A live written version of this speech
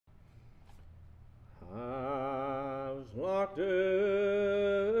locked up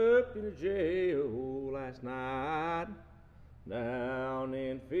in a jail last night down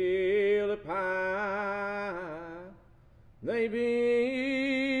in Phillipi. They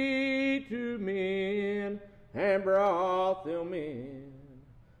beat 2 men and brought them in.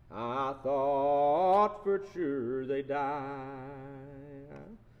 I thought for sure they'd die.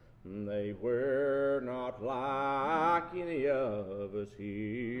 They were not like any of us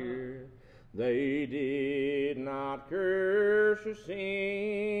here. They did not curse or sin.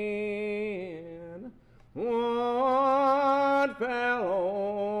 One fell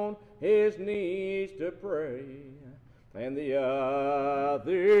on his knees to pray, and the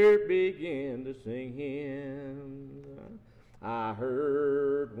other began to sing hymns. I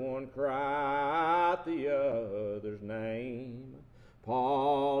heard one cry out the other's name.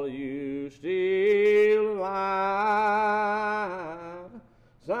 Paul, you still alive?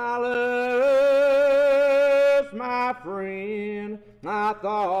 Silas, my friend, I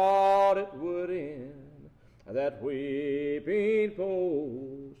thought it would end, that weeping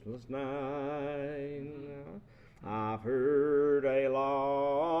postless night. I've heard a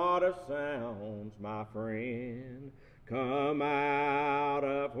lot of sounds, my friend, come out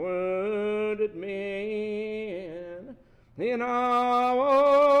of wounded men. In all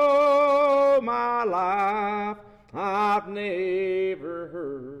my life I've never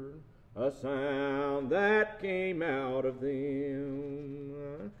heard a sound that came out of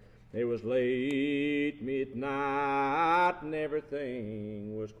them. It was late midnight and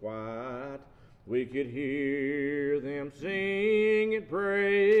everything was quiet. We could hear them sing and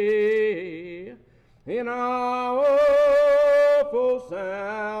pray. An awful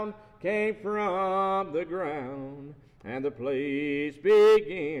sound came from the ground, and the place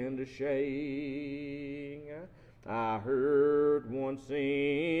began to shake. I heard one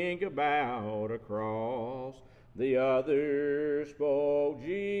sing about a cross, the other spoke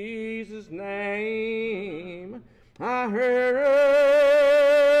Jesus' name. I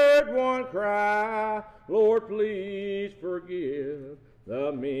heard one cry, Lord, please forgive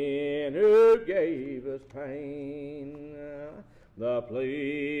the men who gave us pain. The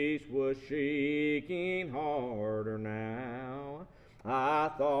place was shaking harder now. I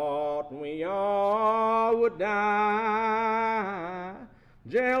thought we all would die.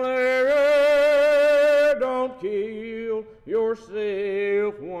 Jailer, don't kill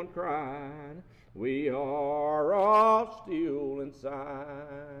yourself, one cried. We are all still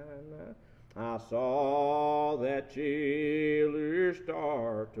inside. I saw that jailer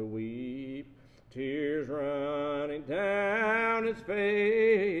start to weep, tears running down his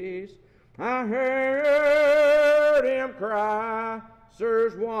face. I heard him cry,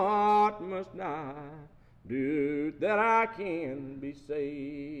 sirs, what must I do that I can be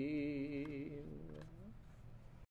saved?